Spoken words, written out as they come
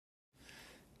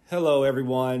Hello,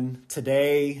 everyone.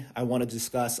 Today, I want to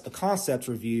discuss a concept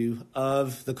review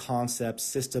of the concept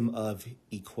system of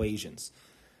equations.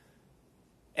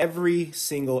 Every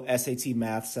single SAT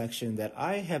math section that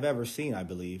I have ever seen, I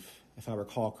believe, if I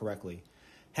recall correctly,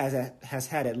 has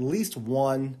had at least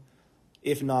one,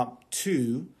 if not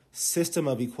two, system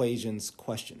of equations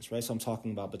questions, right? So I'm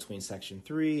talking about between section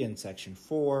 3 and section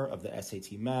 4 of the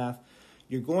SAT math.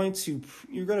 You're going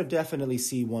to definitely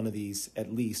see one of these,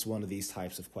 at least one of these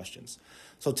types of questions.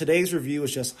 So today's review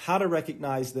is just how to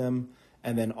recognize them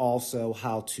and then also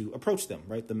how to approach them,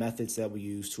 right? The methods that we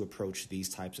use to approach these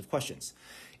types of questions.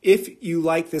 If you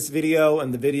like this video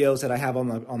and the videos that I have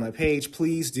on my page,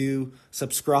 please do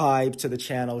subscribe to the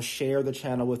channel, share the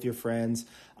channel with your friends.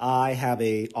 I have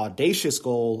an audacious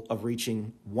goal of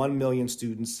reaching 1 million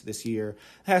students this year. It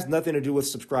has nothing to do with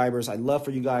subscribers. I'd love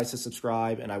for you guys to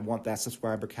subscribe, and I want that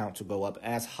subscriber count to go up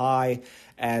as high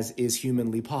as is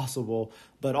humanly possible.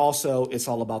 But also, it's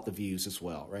all about the views as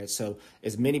well, right? So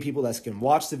as many people as can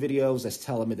watch the videos, that's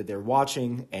telling me that they're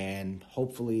watching and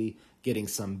hopefully getting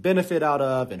some benefit out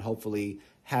of and hopefully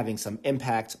having some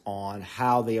impact on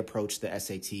how they approach the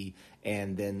SAT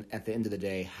and then at the end of the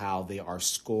day, how they are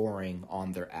scoring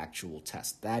on their actual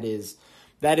test. That is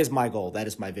my goal. That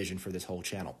is my vision for this whole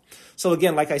channel. So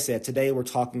again, like I said, today we're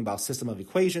talking about system of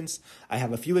equations. I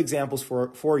have a few examples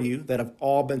for you that have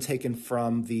all been taken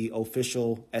from the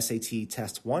official SAT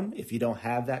Test 1. If you don't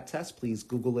have that test, please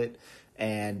Google it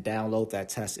and download that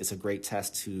test. It's a great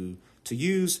test to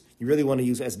use. You really want to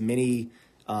use as many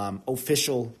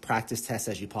official practice tests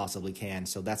as you possibly can.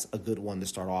 So that's a good one to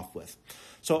start off with.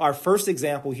 So our first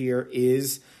example here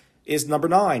is number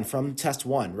 9 from test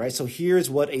 1, right? So here's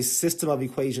what a system of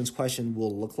equations question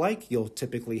will look like. You'll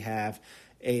typically have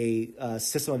a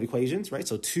system of equations, right?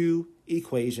 So two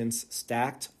equations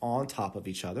stacked on top of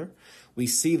each other. We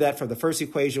see that for the first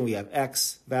equation, we have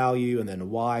x value and then a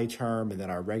y term and then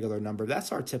our regular number.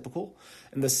 That's our typical.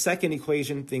 In the second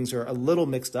equation, things are a little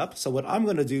mixed up. So what I'm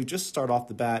going to do, just start off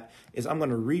the bat, is I'm going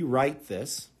to rewrite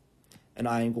this and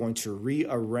I am going to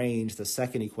rearrange the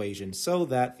second equation so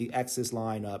that the x's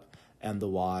line up and the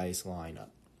y's line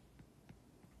up.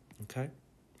 Okay.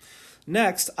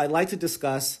 Next, I'd like to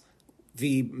discuss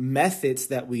the methods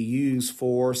that we use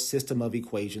for system of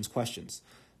equations questions.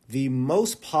 The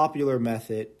most popular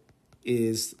method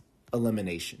is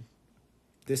elimination.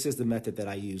 This is the method that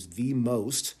I use the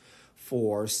most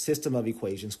for system of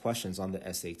equations questions on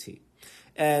the SAT.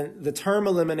 And the term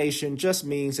elimination just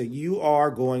means that you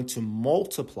are going to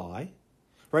multiply,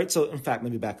 right? So in fact,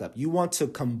 let me back up. You want to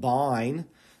combine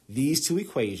these two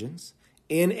equations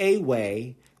in a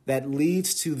way that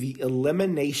leads to the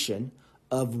elimination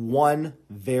of one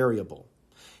variable.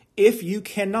 If you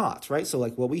cannot, right? So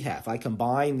like what we have, I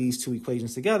combine these two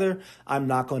equations together. I'm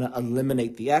not going to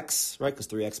eliminate the x, right? Because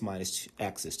 3x minus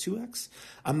x is 2x.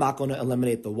 I'm not going to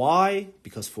eliminate the y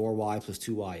because 4y plus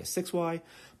 2y is 6y.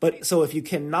 But so if you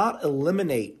cannot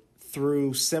eliminate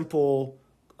through simple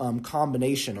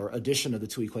combination or addition of the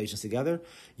two equations together,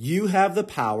 you have the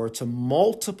power to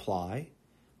multiply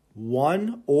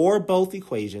one or both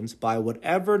equations by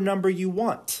whatever number you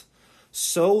want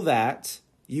so that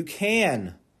you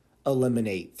can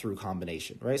eliminate through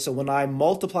combination, right? So when I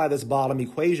multiply this bottom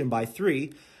equation by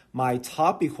 3, my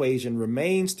top equation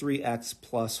remains 3x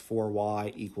plus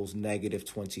 4y equals negative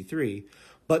 23.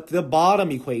 But the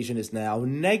bottom equation is now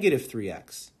negative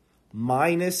 3x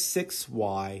minus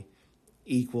 6y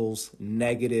equals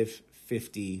negative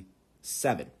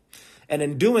 57. And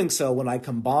in doing so, when I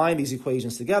combine these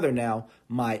equations together now,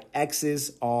 my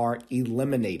x's are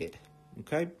eliminated,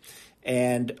 okay?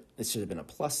 And it should have been a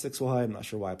plus 6y. I'm not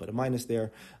sure why I put a minus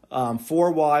there.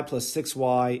 4y plus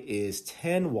 6y is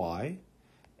 10y.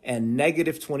 And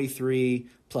negative 23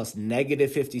 plus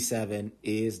negative 57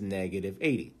 is negative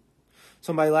 80.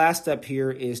 So my last step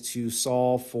here is to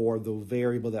solve for the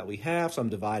variable that we have. So I'm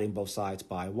dividing both sides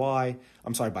by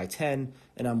by 10.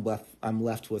 And I'm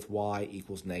left with y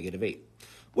equals negative 8.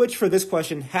 Which for this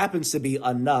question happens to be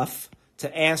enough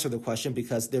to answer the question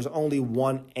because there's only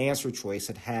one answer choice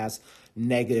that has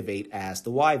negative 8 as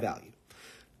the y value.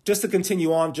 Just to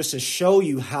continue on, just to show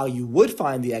you how you would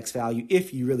find the x value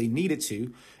if you really needed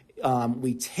to,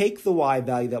 we take the y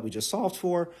value that we just solved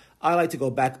for. I like to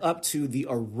go back up to the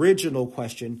original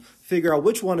question, figure out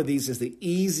which one of these is the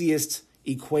easiest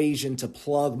equation to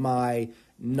plug my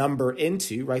number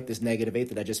into, right, this negative 8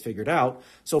 that I just figured out.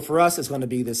 So for us, it's going to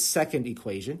be this second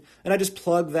equation, and I just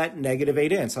plug that negative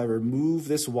 8 in. So I remove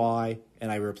this y,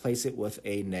 and I replace it with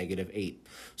a negative 8.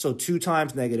 So 2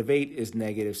 times negative 8 is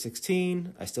negative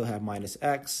 16. I still have minus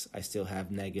x. I still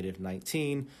have negative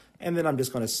 19. And then I'm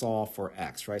just going to solve for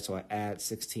x, right? So I add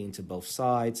 16 to both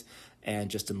sides.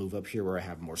 And just to move up here where I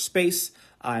have more space,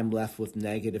 I'm left with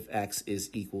negative x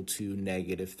is equal to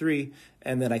negative 3.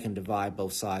 And then I can divide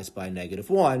both sides by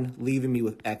negative 1, leaving me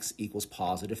with x equals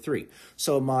positive 3.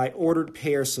 So my ordered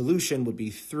pair solution would be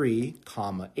 3,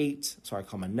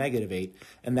 negative 8.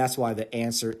 And that's why the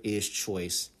answer is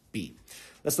choice B.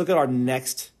 Let's look at our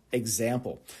next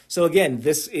example. So again,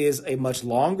 this is a much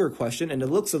longer question, and it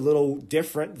looks a little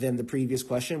different than the previous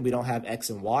question. We don't have x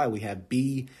and y. We have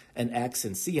b and x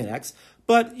and c and x.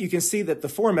 But you can see that the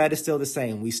format is still the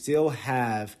same. We still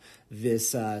have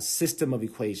this system of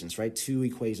equations, right? Two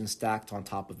equations stacked on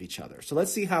top of each other. So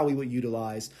let's see how we would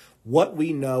utilize what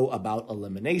we know about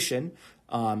elimination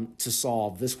to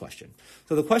solve this question.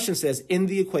 So the question says, in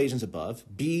the equations above,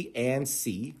 B and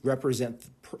C represent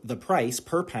the price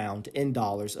per pound in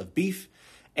dollars of beef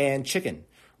and chicken,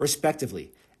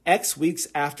 respectively, X weeks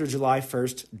after July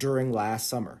 1st during last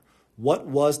summer. What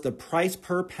was the price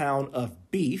per pound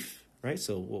of beef, right?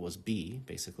 So what was B,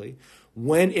 basically,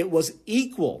 when it was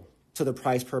equal to the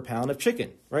price per pound of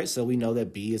chicken, right? So we know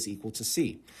that B is equal to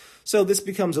C. So this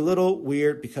becomes a little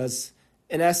weird because,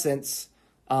 in essence,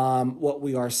 what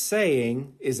we are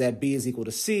saying is that B is equal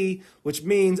to C, which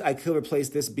means I could replace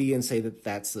this B and say that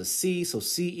that's the C, so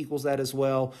C equals that as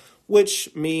well,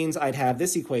 which means I'd have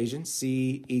this equation,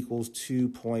 C equals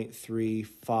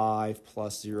 2.35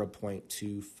 plus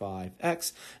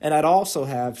 0.25x, and I'd also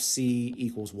have C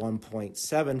equals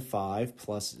 1.75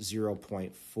 plus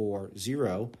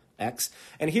 0.40x,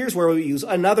 and here's where we use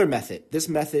another method. This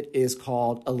method is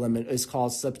called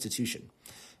substitution.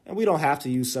 And we don't have to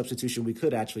use substitution. We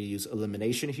could actually use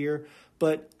elimination here,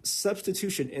 but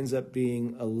substitution ends up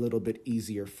being a little bit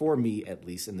easier for me, at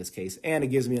least in this case, and it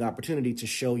gives me an opportunity to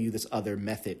show you this other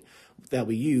method that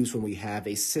we use when we have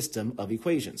a system of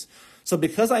equations. So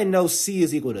because I know C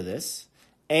is equal to this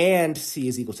and C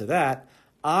is equal to that,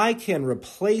 I can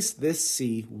replace this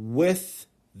C with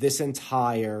this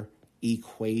entire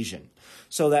equation.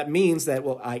 So that means that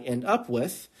what I end up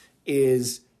with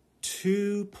is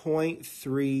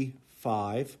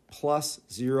 2.35 plus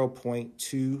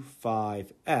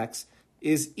 0.25x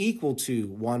is equal to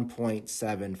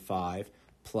 1.75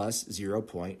 plus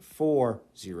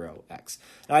 0.40x.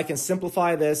 Now I can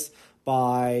simplify this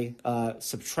by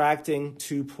subtracting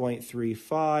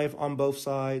 2.35 on both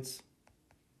sides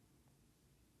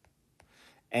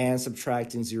and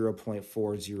subtracting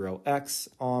 0.40x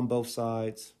on both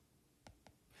sides.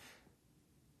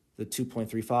 The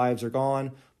 2.35s are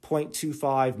gone.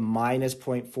 0.25 minus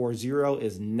 0.40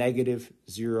 is negative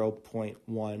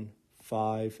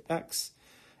 0.15x.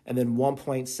 And then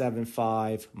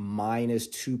 1.75 minus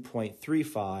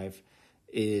 2.35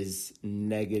 is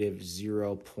negative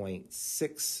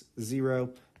 0.60.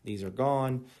 These are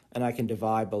gone. And I can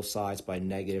divide both sides by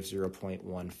negative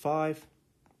 0.15.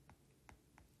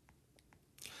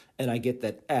 And I get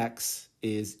that x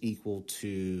is equal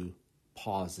to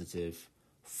positive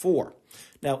 4.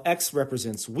 Now, x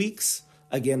represents weeks.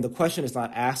 Again, the question is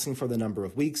not asking for the number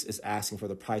of weeks, it's asking for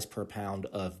the price per pound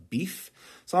of beef.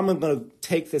 So I'm going to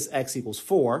take this x equals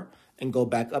 4 and go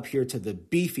back up here to the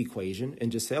beef equation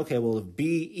and just say, okay, well, if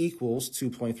b equals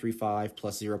 2.35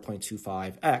 plus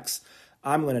 0.25x,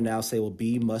 I'm going to now say, well,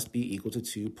 b must be equal to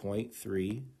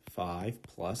 2.35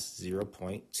 plus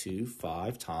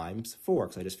 0.25 times 4,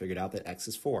 because I just figured out that x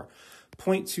is 4.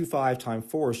 0.25 times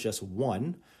 4 is just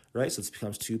 1. Right, so this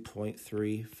becomes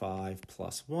 2.35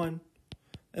 plus 1,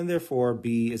 and therefore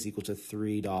B is equal to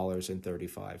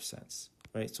 $3.35,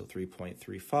 right? So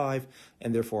 3.35,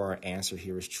 and therefore our answer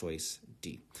here is choice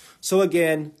D. So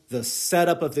again, the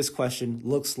setup of this question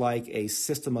looks like a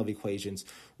system of equations.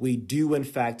 We do, in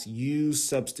fact, use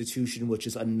substitution, which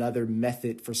is another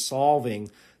method for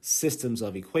solving systems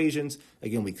of equations.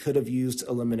 Again, we could have used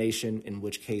elimination, in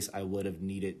which case I would have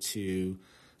needed to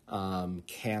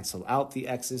cancel out the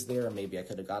x's there, and maybe I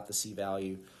could have got the c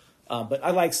value. But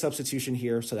I like substitution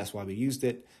here, so that's why we used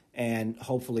it. And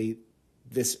hopefully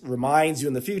this reminds you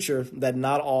in the future that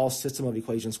not all system of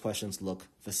equations questions look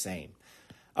the same.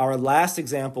 Our last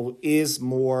example is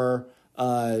more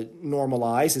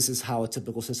normalized. This is how a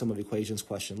typical system of equations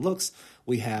question looks.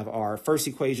 We have our first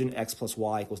equation, x plus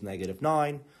y equals negative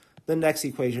 9. The next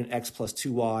equation, x plus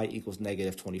 2y equals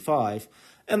negative 25.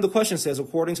 And the question says,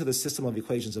 according to the system of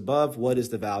equations above, what is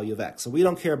the value of x? So we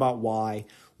don't care about y,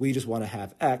 we just want to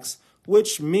have x,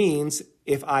 which means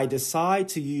if I decide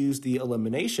to use the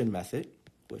elimination method,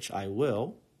 which I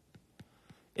will,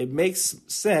 it makes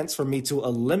sense for me to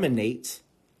eliminate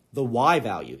the y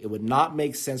value. It would not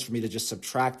make sense for me to just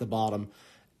subtract the bottom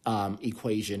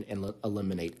equation and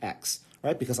eliminate x.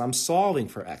 right? Because I'm solving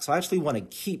for x. So I actually want to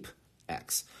keep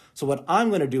x. So what I'm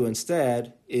going to do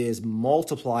instead is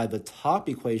multiply the top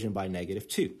equation by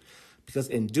 -2. Because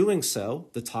in doing so,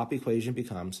 the top equation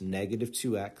becomes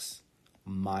 -2x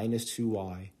minus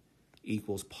 2y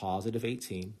equals positive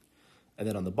 18. And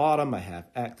then on the bottom, I have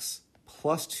x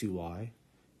plus 2y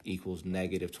equals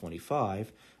negative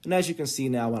 25. And as you can see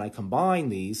now, when I combine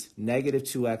these, negative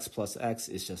 2x plus x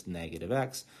is just negative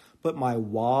x. But my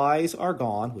y's are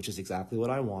gone, which is exactly what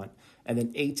I want. And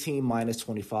then 18 minus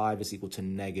 25 is equal to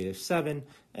negative 7.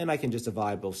 And I can just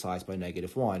divide both sides by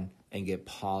 -1 and get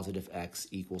positive x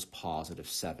equals positive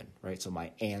 7, right? So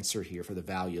my answer here for the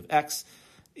value of x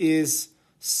is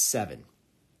 7.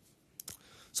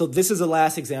 So this is the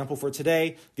last example for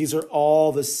today. These are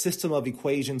all the system of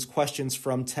equations questions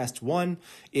from test 1.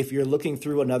 If you're looking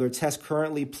through another test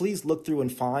currently, please look through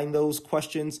and find those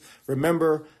questions.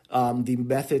 Remember, the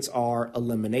methods are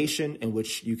elimination, in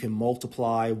which you can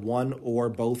multiply one or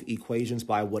both equations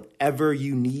by whatever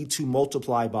you need to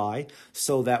multiply by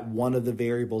so that one of the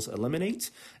variables eliminates.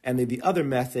 And then the other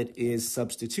method is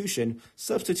substitution.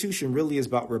 Substitution really is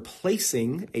about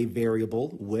replacing a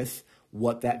variable with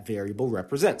what that variable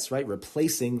represents, right?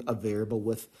 Replacing a variable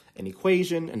with an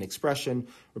equation, an expression,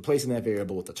 replacing that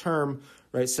variable with a term,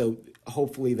 right? So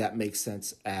hopefully that makes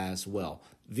sense as well.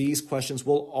 These questions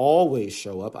will always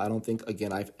show up. I don't think,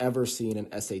 again, I've ever seen an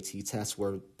SAT test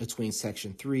where between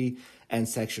section 3 and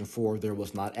section 4, there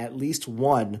was not at least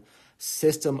one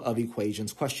system of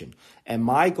equations question. And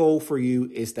my goal for you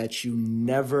is that you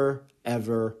never,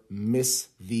 ever miss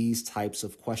these types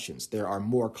of questions. There are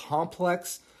more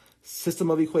complex system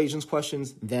of equations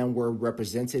questions than were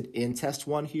represented in test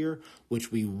 1 here,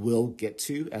 which we will get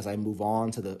to as I move on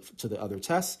to the other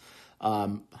tests.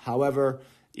 However,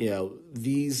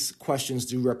 these questions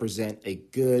do represent a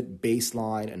good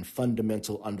baseline and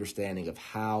fundamental understanding of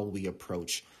how we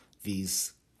approach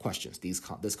these questions,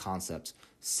 this concept,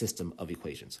 system of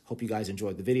equations. Hope you guys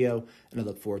enjoyed the video, and I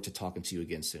look forward to talking to you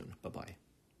again soon. Bye-bye.